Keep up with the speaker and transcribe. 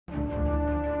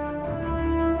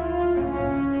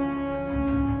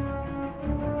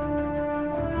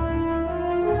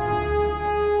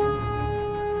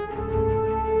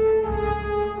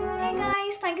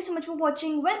much for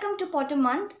watching. Welcome to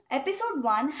PotterMonth, Episode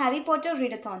 1, Harry Potter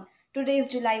Readathon. Today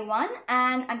is July 1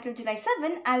 and until July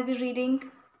 7, I'll be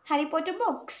reading Harry Potter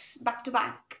books back to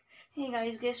back. Hey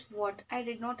guys, guess what? I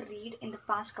did not read in the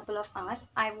past couple of hours.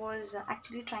 I was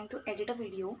actually trying to edit a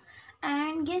video,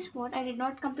 and guess what? I did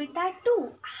not complete that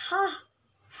too. Ha!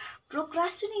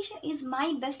 Procrastination is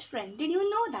my best friend. Did you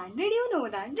know that? Did you know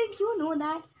that? Did you know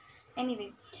that?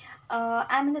 Anyway,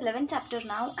 I'm in the 11th chapter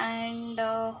now and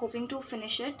hoping to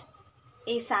finish it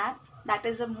ASAP. That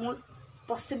is the most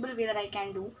possible way that I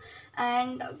can do.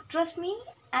 And trust me,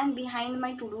 I'm behind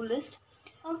my to do list.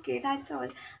 Okay, that's all.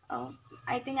 Uh,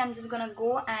 I think I'm just gonna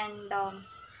go and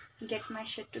get my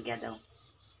shit together.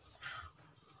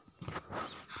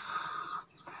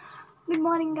 Good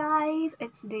morning, guys.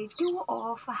 It's day 2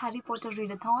 of Harry Potter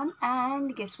Readathon,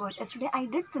 and guess what? Yesterday I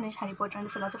did finish Harry Potter and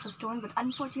the Philosopher's Stone, but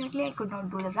unfortunately I could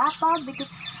not do the wrap up because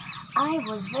I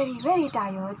was very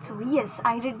tired. So yes,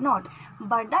 I did not.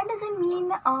 But that doesn't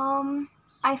mean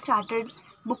I started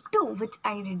book 2, which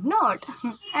I did not.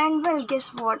 And well, guess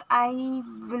what? I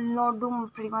will not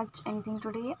do pretty much anything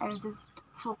today. I'll just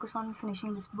focus on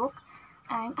finishing this book.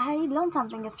 And I learned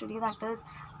something yesterday, that is,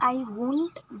 I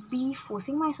won't be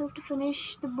forcing myself to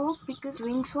finish the book, because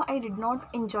doing so I did not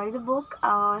enjoy the book.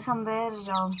 Somewhere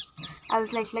I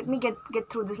was like, let me get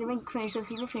through this, let me finish this,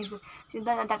 so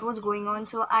that was going on.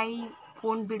 So I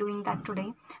won't be doing that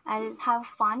today. I'll have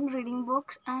fun reading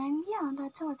books, and yeah,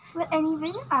 that's all. Well,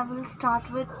 anyway, I will start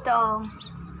with oh,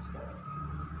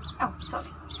 sorry.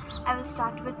 I will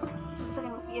start with the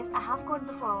second book. Yes, I have got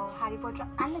the Harry Potter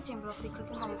and the Chamber of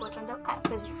Secrets and Harry Potter and the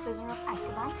Prisoner of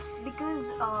Azkaban,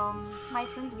 because my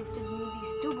friends gifted me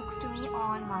these two books to me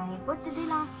on my birthday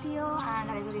last year, and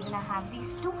that is the reason I have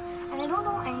these two. And I don't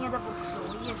know any other books,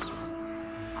 so yes.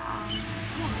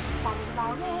 Yeah, that is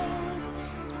about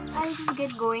it. I'll just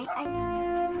get going.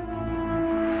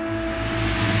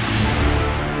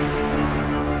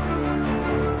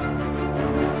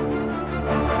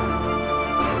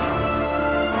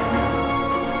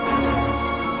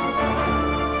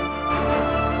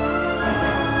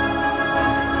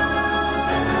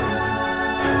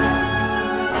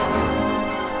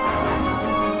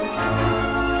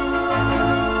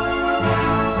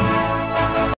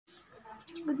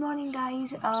 Good morning,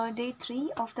 guys. Day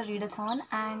 3 of the Readathon,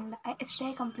 and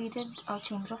yesterday I completed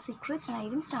Chamber of Secrets, and I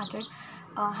even started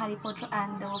Harry Potter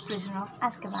and the Prisoner of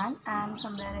Azkaban. I'm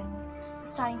somewhere in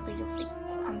the starting page of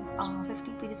I'm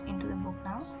 50 pages into the book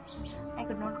now. I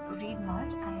could not read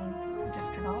much. I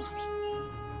drifted off.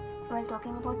 While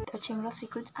talking about Chamber of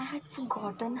Secrets, I had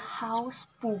forgotten how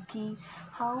spooky,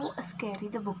 how scary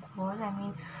the book was. I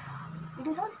mean, it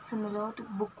is not similar to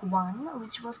book 1,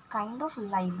 which was kind of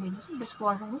lively. This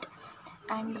wasn't.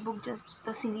 And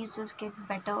the series just get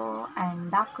better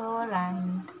and darker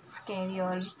and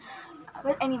scarier.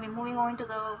 Well, anyway, moving on to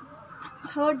the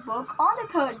third book on the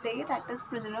third day, that is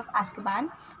Prisoner of Azkaban.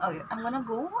 Okay, I'm gonna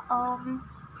go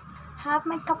have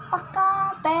my cup of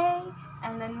coffee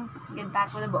and then get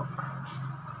back with the book.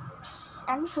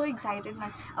 I'm so excited,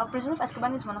 man. Prisoner of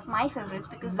Azkaban is one of my favorites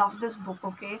because I love this book.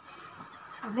 Okay,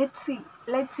 so let's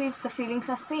see if the feelings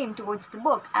are same towards the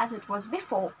book as it was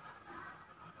before.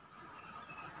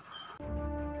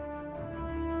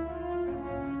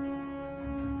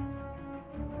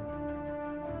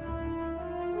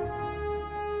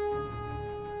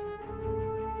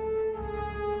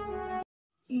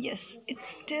 Yes, it's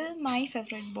still my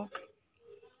favorite book.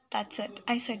 That's it.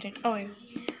 I said it. Oh, yeah.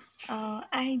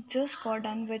 I just got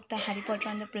done with the Harry Potter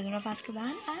and the Prisoner of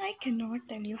Azkaban, and I cannot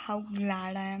tell you how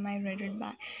glad I am. I read it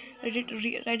back, read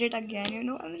it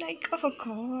again. I'm like, oh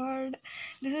god,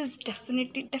 this is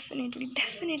definitely,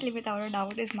 without a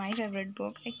doubt, is my favorite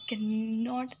book. I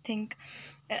cannot think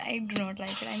that I do not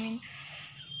like it. I mean,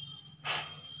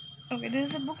 okay, this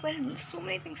is a book where so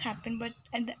many things happen, but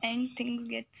at the end, things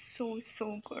get so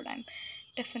good. I'm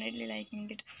definitely liking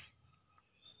it.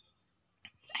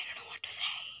 I don't know what to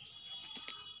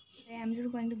say. I'm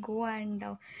just going to go and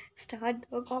start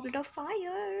a goblet of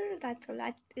fire. That's all.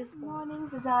 That is all. Morning,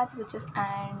 wizards, witches,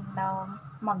 and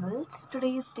muggles.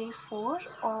 Today is day 4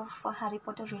 of Harry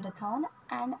Potter Readathon,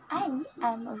 and I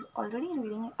am already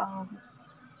reading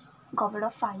Goblet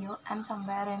of Fire. I'm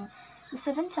somewhere in the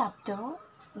 7th chapter.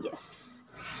 Yes.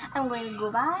 I'm going to go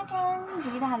back and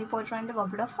read Harry Potter and the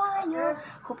Goblet of Fire,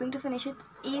 hoping to finish it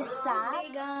ASAP.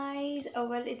 Hey guys,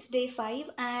 well, it's day 5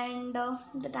 and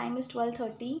the time is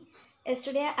 12:30.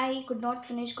 Yesterday I could not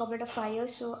finish Goblet of Fire,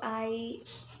 so I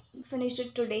finished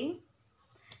it today.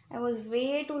 I was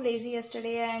way too lazy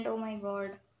yesterday, and oh my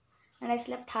god, and I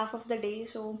slept half of the day.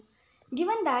 So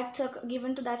given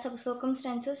to that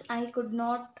circumstances, I could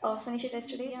not finish it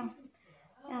yesterday. Yeah.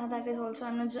 Yeah, that is also.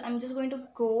 I'm just going to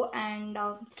go and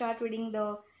start reading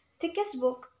the thickest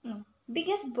book, no,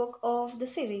 biggest book of the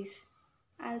series.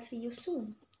 I'll see you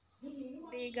soon.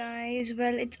 Hey guys,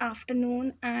 well, it's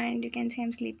afternoon and you can see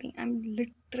I'm sleeping. I'm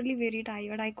literally very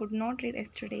tired. I could not read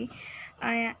yesterday.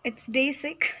 It's day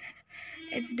 6.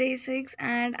 It's day 6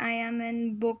 and I am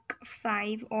in book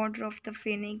 5, Order of the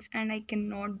Phoenix, and I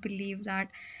cannot believe that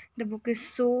the book is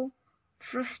so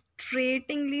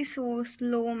frustratingly so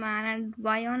slow, man. And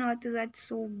why on earth is that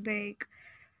so big?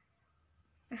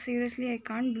 Seriously, I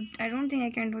don't think I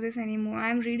can do this anymore.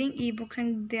 I'm reading ebooks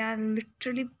and they are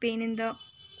literally pain in the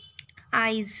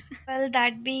eyes. Well,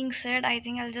 that being said, I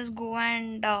think I'll just go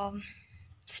and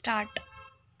start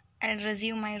and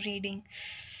resume my reading.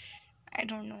 I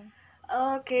don't know.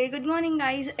 Okay, good morning,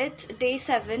 guys. It's day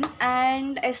 7,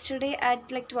 and yesterday at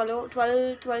like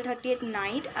 12:30 at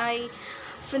night, I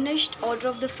finished Order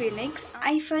of the Phoenix.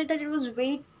 I felt that it was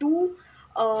way too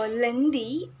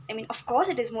lengthy. I mean, of course,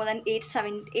 it is more than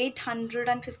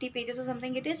 850 pages or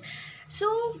something. It is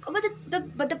so,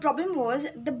 but the problem was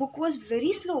the book was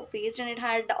very slow paced and it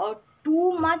had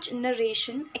too much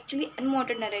narration, actually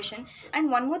unwanted narration. And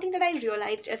one more thing that I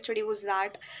realized yesterday was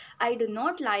that I do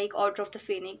not like Order of the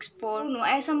Phoenix. For no,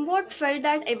 I somewhat felt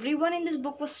that everyone in this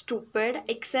book was stupid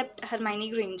except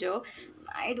Hermione Granger.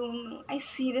 I don't know. I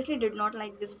seriously did not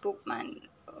like this book, man.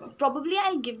 Probably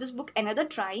I'll give this book another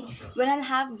try when I'll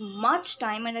have much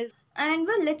time, and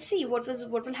well, let's see what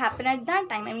will happen at that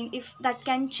time. I mean, if that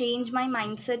can change my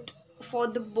mindset for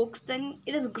the books, then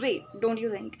it is great, don't you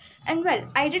think? And well,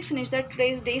 I did finish that.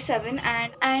 Today's day 7,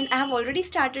 and I have already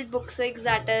started book 6,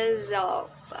 that is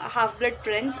Half Blood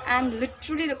Prince. I'm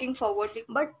literally looking forward to,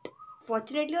 but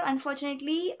fortunately or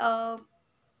unfortunately,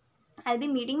 I'll be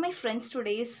meeting my friends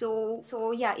today,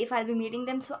 so yeah, if I'll be meeting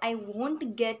them, so I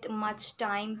won't get much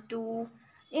time to,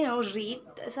 read.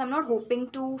 So I'm not hoping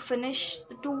to finish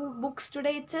the 2 books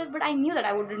today itself, but I knew that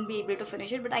I wouldn't be able to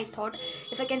finish it. But I thought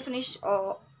if I can finish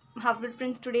Half Blood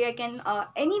Prince today, I can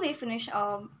anyway finish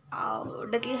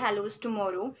Deathly Hallows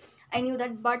tomorrow. I knew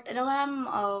that, but now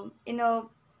I'm in a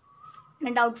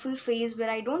doubtful phase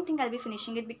where I don't think I'll be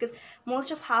finishing it because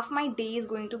most of half my day is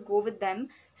going to go with them.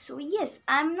 So yes,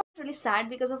 I'm not really sad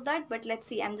because of that, but let's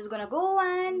see. I'm just gonna go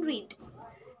and read.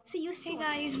 See you soon. Hey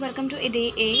guys, welcome to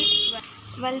day 8.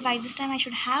 Well, by this time I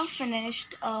should have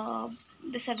finished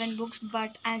the 7 books,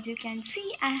 but as you can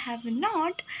see, I have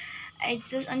not. It's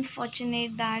just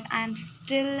unfortunate that I'm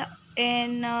still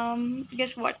in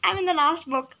guess what, I'm in the last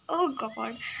book. Oh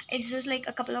god, it's just like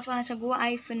a couple of hours ago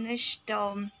I finished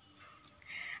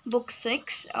book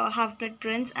 6, Half Blood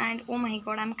Prince, and oh my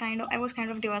god, I was kind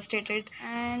of devastated.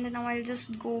 And now I'll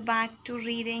just go back to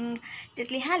reading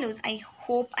Deathly Hallows. I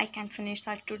hope I can finish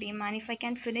that today, man. If I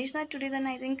can finish that today, then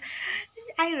I think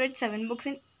I read 7 books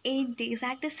in 8 days.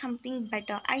 That is something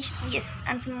better. Yes,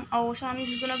 so I'm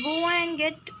just gonna go and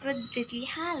get with Deathly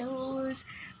Hallows.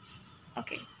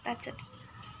 Okay, that's it.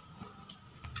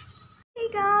 Hey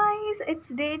guys, it's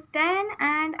day 10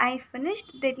 and I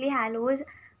finished Deadly Hallows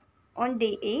on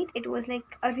day 8. It was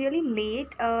like a really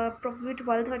late, probably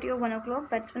 12:30 or 1 o'clock.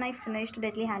 That's when I finished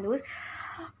Deadly Hallows.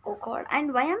 Oh god.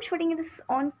 And why I'm shooting this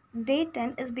on day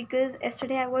 10 is because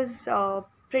yesterday I was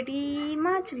pretty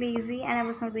much lazy and I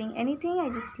was not doing anything. I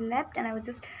just slept and I was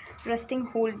just resting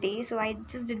whole day, so I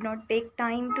just did not take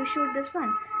time to shoot this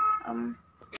one.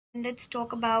 Let's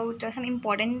talk about some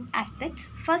important aspects.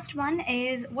 First one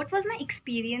is, what was my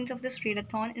experience of this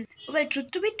readathon? Is, well,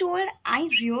 truth to be told, I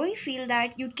really feel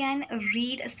that you can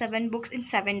read 7 books in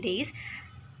 7 days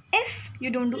if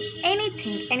you don't do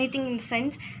anything in the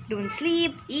sense, don't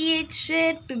sleep, eat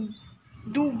shit,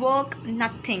 do work,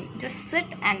 nothing, just sit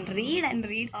and read.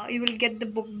 You will get the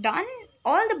book done,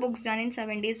 all the books done in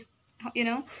 7 days, you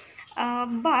know.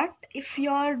 But if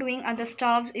you're doing other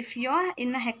stuffs, if you're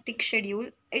in a hectic schedule,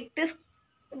 it is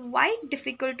quite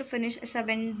difficult to finish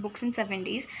 7 books in 7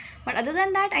 days. But other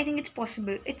than that, I think it's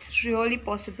possible. It's really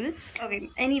possible. Okay,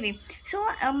 anyway, so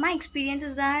my experience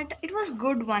is that it was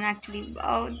good one actually.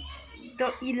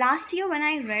 The last year when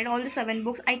I read all the 7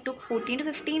 books, I took 14 to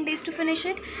 15 days to finish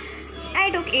it. I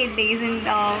took 8 days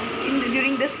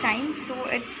during this time, so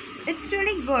it's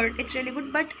really good. It's really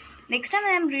good. But next time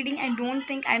when I'm reading, I don't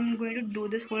think I'm going to do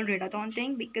this whole readathon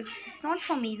thing because it's not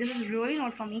for me. This is really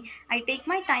not for me. I take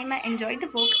my time. I enjoy the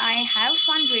book. I have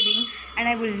fun reading, and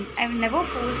I will never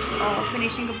force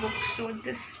finishing a book. So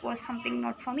this was something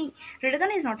not for me.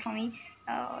 Readathon is not for me.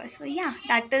 So yeah,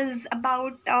 that is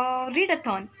about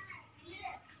readathon.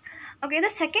 Okay, the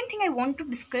second thing I want to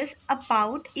discuss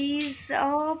about is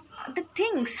the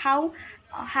things how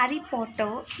Harry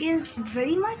Potter is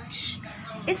very much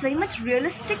is very much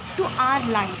realistic to our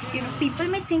life. You know, people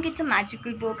may think it's a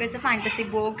magical book, it's a fantasy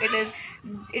book, it's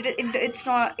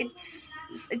not,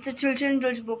 it's a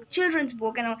children's book,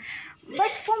 you know.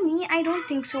 But for me, I don't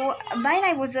think so. When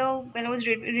I was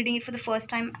reading it for the first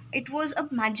time, it was a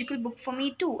magical book for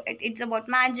me too. It's about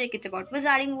magic, it's about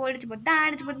wizarding world, it's about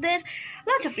that, it's about this,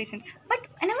 lots of reasons. But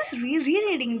when I was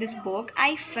rereading this book,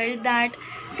 I felt that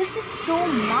this is so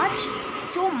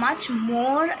much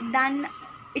more than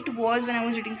it was when I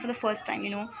was reading for the first time.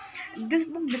 You know, this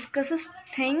book discusses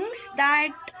things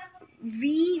that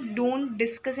we don't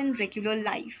discuss in regular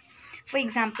life. For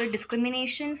example,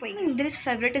 discrimination. I mean, there is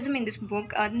favoritism in this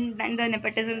book, and the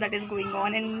nepotism that is going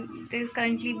on, and there's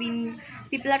currently been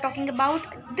people are talking about.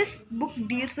 This book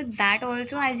deals with that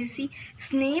also. As you see,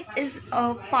 Snape is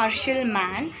a partial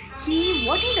man.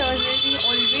 What he does is he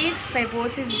always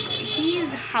favors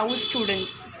his house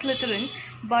students, Slytherins,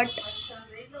 but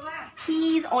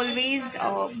he is always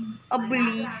a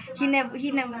bully.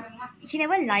 He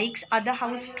never likes other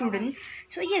house students.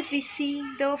 So yes, we see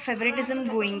the favoritism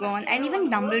going on, and even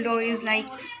Dumbledore is like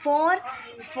for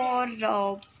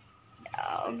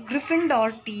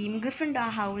Gryffindor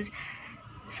house.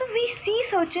 So we see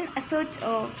certain aspects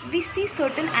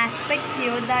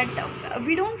here that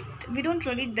we don't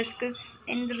really discuss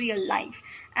in the real life.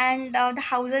 And the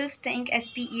house elf thing,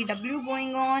 SPEW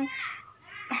going on,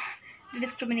 the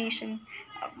discrimination.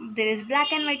 There is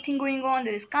black and white thing going on.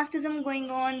 There is casteism going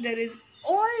on. There is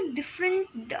all different.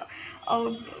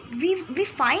 We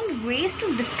find ways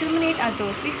to discriminate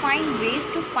others. We find ways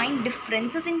to find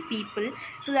differences in people,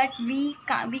 so that we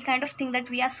kind of think that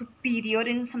we are superior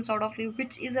in some sort of way,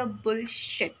 which is a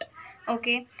bullshit.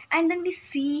 Okay, and then we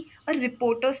see a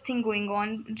reporters thing going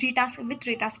on. Rita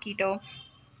Skeeter,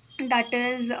 that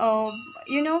is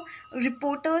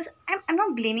reporters. I'm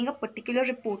not blaming a particular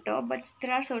reporter, but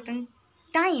there are certain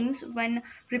times when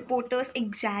reporters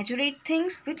exaggerate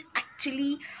things, which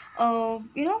actually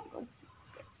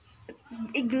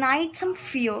ignite some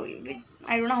fear.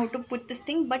 I don't know how to put this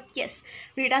thing, but yes,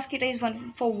 Rita's Kita is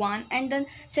one for one, and then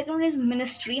second one is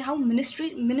ministry. How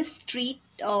ministry.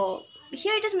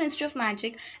 Here it is Ministry of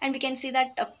Magic, and we can see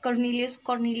that Cornelius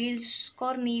Fudge.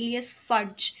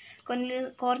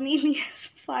 Cornelius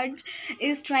Fudge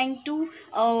is trying to,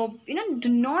 do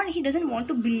not. He doesn't want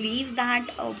to believe that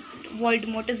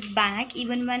Voldemort is back,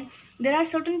 even when there are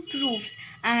certain proofs.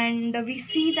 And we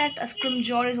see that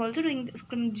Scrimgeour is also doing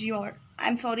Scrimgeour.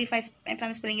 I'm sorry if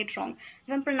I'm spelling it wrong,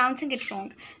 if I'm pronouncing it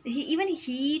wrong.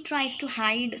 He tries to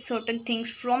hide certain things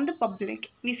from the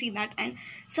public. We see that, and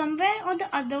somewhere or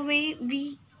the other way,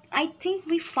 I think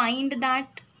we find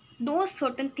that those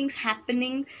certain things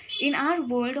happening in our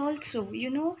world also.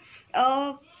 I'm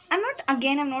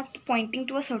not pointing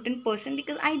to a certain person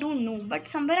because I don't know, but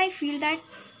somewhere I feel that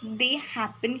they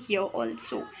happen here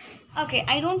also. Okay,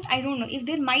 I don't know if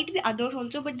there might be others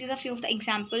also, but these are few of the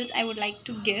examples I would like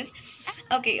to give.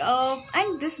 Okay,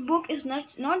 and this book is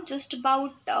not just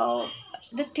about the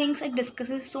things it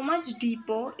discusses. So much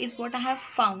deeper is what I have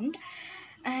found.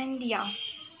 And yeah,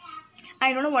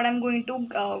 I don't know what I'm going to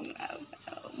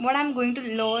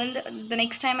learn the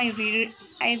next time I read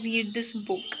this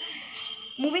book.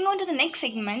 Moving on to the next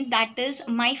segment, that is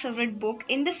my favorite book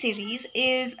in the series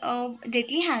is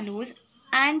Deathly Hallows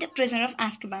and Prisoner of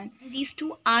Azkaban. These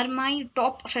two are my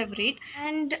top favorite.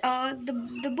 And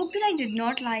the book that I did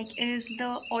not like is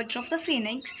The Order of the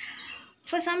Phoenix.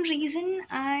 For some reason,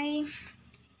 I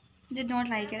did not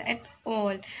like it at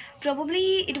all.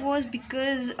 Probably it was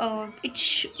because it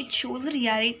shows the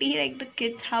reality, like the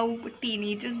kids, how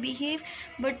teenagers behave.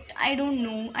 But I don't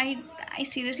know. I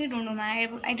seriously don't know,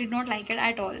 man. I did not like it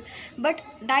at all. But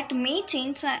that may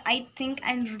change. So I think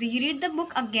I'll reread the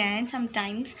book again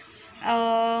sometimes.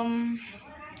 Um,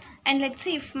 and let's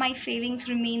see if my feelings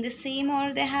remain the same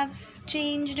or they have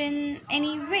changed in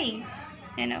any way.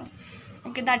 You know.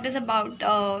 Okay, that is about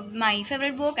my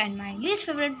favorite book and my least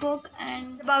favorite book,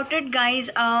 and about it, guys.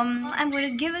 I'm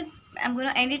going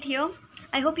to end it here.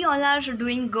 I hope you all are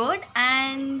doing good,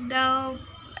 and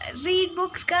read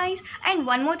books, guys. And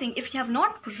one more thing, if you have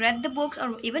not read the books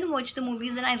or even watched the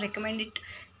movies, then I recommend it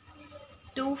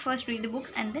to first read the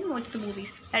books and then watch the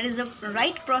movies. That is the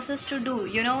right process to do.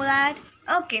 You know that?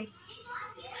 Okay.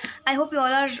 I hope you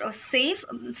all are safe.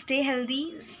 Stay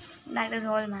healthy. That is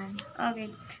all, man.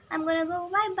 Okay. I'm gonna go.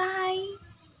 Bye bye.